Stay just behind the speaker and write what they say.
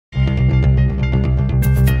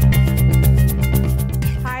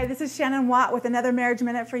Shannon Watt with another Marriage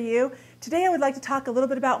Minute for you. Today I would like to talk a little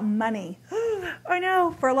bit about money. I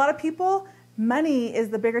know, for a lot of people, money is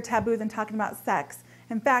the bigger taboo than talking about sex.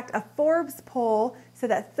 In fact, a Forbes poll said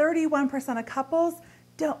that 31% of couples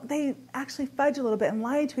they actually fudge a little bit and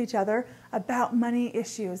lie to each other about money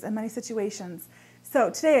issues and money situations. So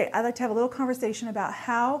today I'd like to have a little conversation about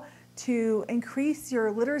how to increase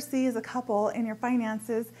your literacy as a couple in your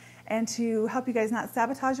finances and to help you guys not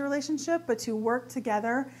sabotage your relationship, but to work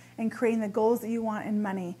together in creating the goals that you want in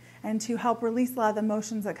money and to help release a lot of the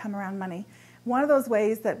emotions that come around money. One of those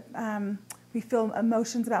ways that we feel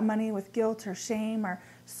emotions about money with guilt or shame or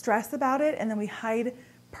stress about it, and then we hide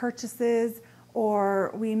purchases,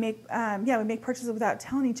 or we make purchases without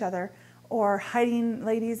telling each other, or hiding.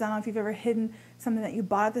 Ladies, I don't know if you've ever hidden something that you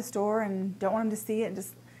bought at the store and don't want him to see it, and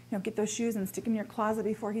just get those shoes and stick them in your closet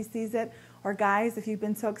before he sees it. Or guys, if you've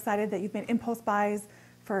been so excited that you've made impulse buys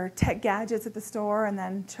for tech gadgets at the store and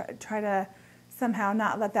then try to somehow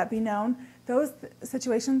not let that be known. Those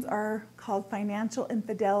situations are called financial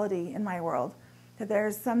infidelity in my world. That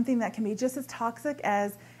there's something that can be just as toxic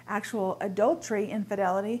as actual adultery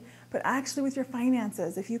infidelity, but actually with your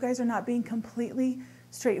finances. If you guys are not being completely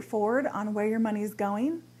straightforward on where your money is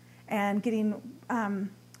going and getting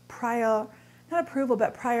prior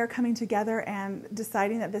coming together and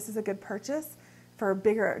deciding that this is a good purchase for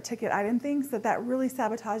bigger ticket item things, that really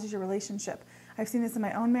sabotages your relationship. I've seen this in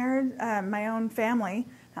my own marriage, my own family,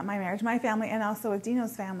 not my marriage, my family, and also with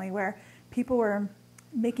Dino's family, where people were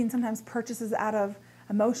making sometimes purchases out of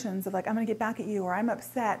emotions of like, I'm going to get back at you, or I'm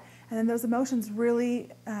upset. And then those emotions really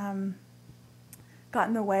got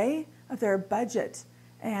in the way of their budget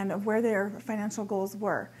and of where their financial goals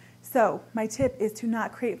were. So my tip is to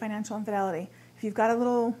not create financial infidelity. If you've got a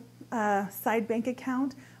little side bank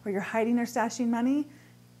account or you're hiding or stashing money,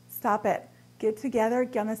 stop it. Get together,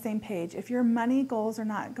 get on the same page. If your money goals are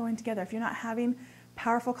not going together, if you're not having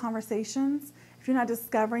powerful conversations, if you're not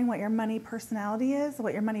discovering what your money personality is,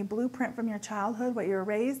 what your money blueprint from your childhood, what you were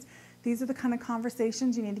raised, these are the kind of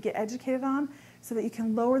conversations you need to get educated on so that you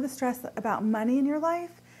can lower the stress about money in your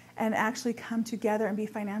life and actually come together and be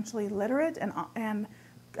financially literate and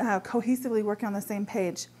cohesively working on the same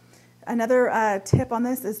page. Another tip on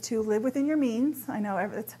this is to live within your means. I know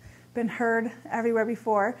it's been heard everywhere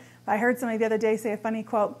before, but I heard somebody the other day say a funny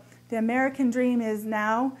quote: "The American dream is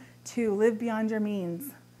now to live beyond your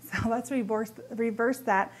means." So let's reverse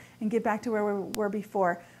that and get back to where we were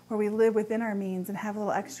before, where we live within our means and have a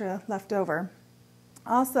little extra left over.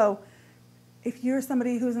 Also, if you're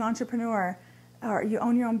somebody who's an entrepreneur or you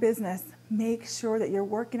own your own business, make sure that you're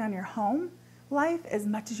working on your home life as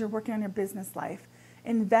much as you're working on your business life.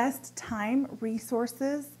 Invest time,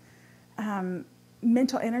 resources,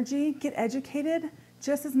 mental energy, get educated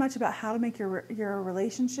just as much about how to make your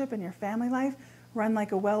relationship and your family life run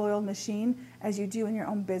like a well-oiled machine as you do in your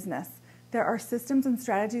own business. There are systems and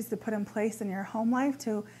strategies to put in place in your home life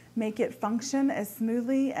to make it function as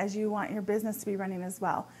smoothly as you want your business to be running as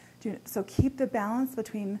well. So keep the balance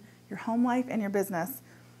between your home life and your business.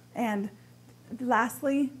 And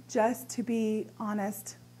lastly, just to be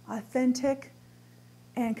honest, authentic,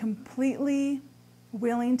 and completely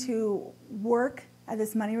willing to work at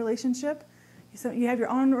this money relationship. So you have your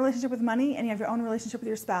own relationship with money and you have your own relationship with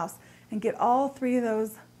your spouse, and get all three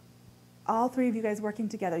of you guys working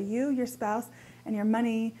together. You, your spouse, and your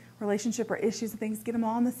money relationship or issues and things, get them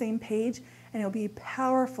all on the same page, and it'll be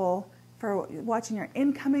powerful for watching your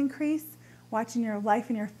income increase, watching your life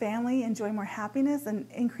and your family enjoy more happiness and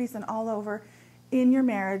increase in all over in your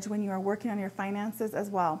marriage when you are working on your finances as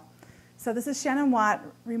well. So this is Shannon Watt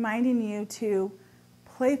reminding you to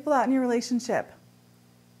play full out in your relationship,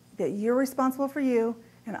 that you're responsible for you,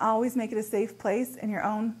 and always make it a safe place in your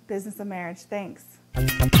own business of marriage. Thanks.